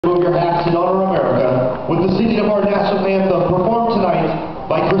your hats in honor of America with the singing of our national anthem performed tonight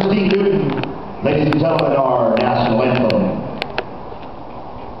by Christine Newton. Ladies and gentlemen,